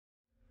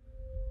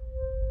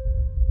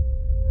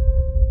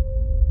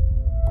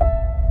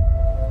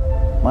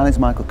My name is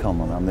Michael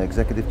Conlon. I'm the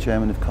Executive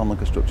Chairman of Conlon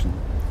Construction.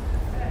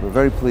 We're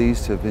very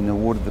pleased to have been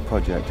awarded the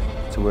project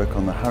to work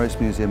on the Harris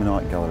Museum and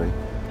Art Gallery.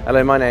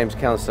 Hello, my name's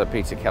Councillor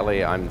Peter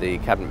Kelly. I'm the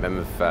Cabinet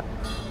Member for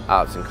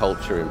Arts and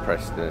Culture in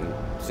Preston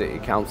City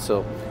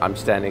Council. I'm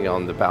standing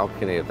on the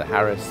balcony of the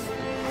Harris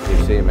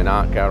Museum and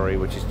Art Gallery,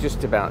 which is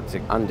just about to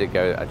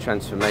undergo a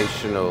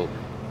transformational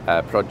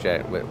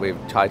project we've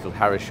titled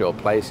Harris Your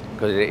Place,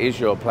 because it is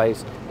your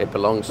place, it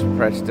belongs to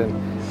Preston.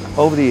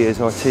 Over the years,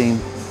 our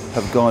team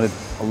have garnered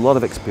a lot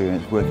of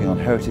experience working on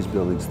heritage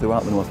buildings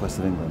throughout the northwest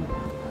of England,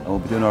 and we'll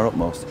be doing our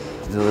utmost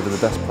to deliver the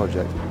best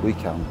project we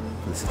can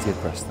for the City of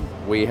Preston.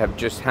 We have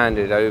just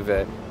handed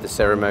over the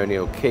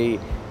ceremonial key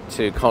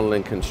to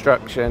Conlon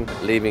Construction,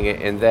 leaving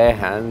it in their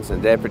hands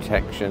and their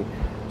protection,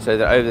 so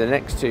that over the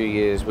next 2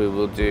 years we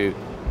will do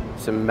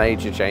some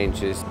major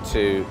changes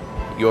to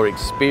your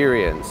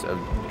experience of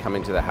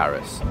coming to the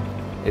Harris.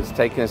 It's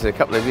taken us a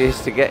couple of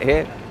years to get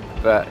here,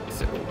 but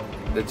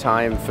the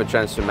time for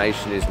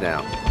transformation is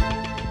now.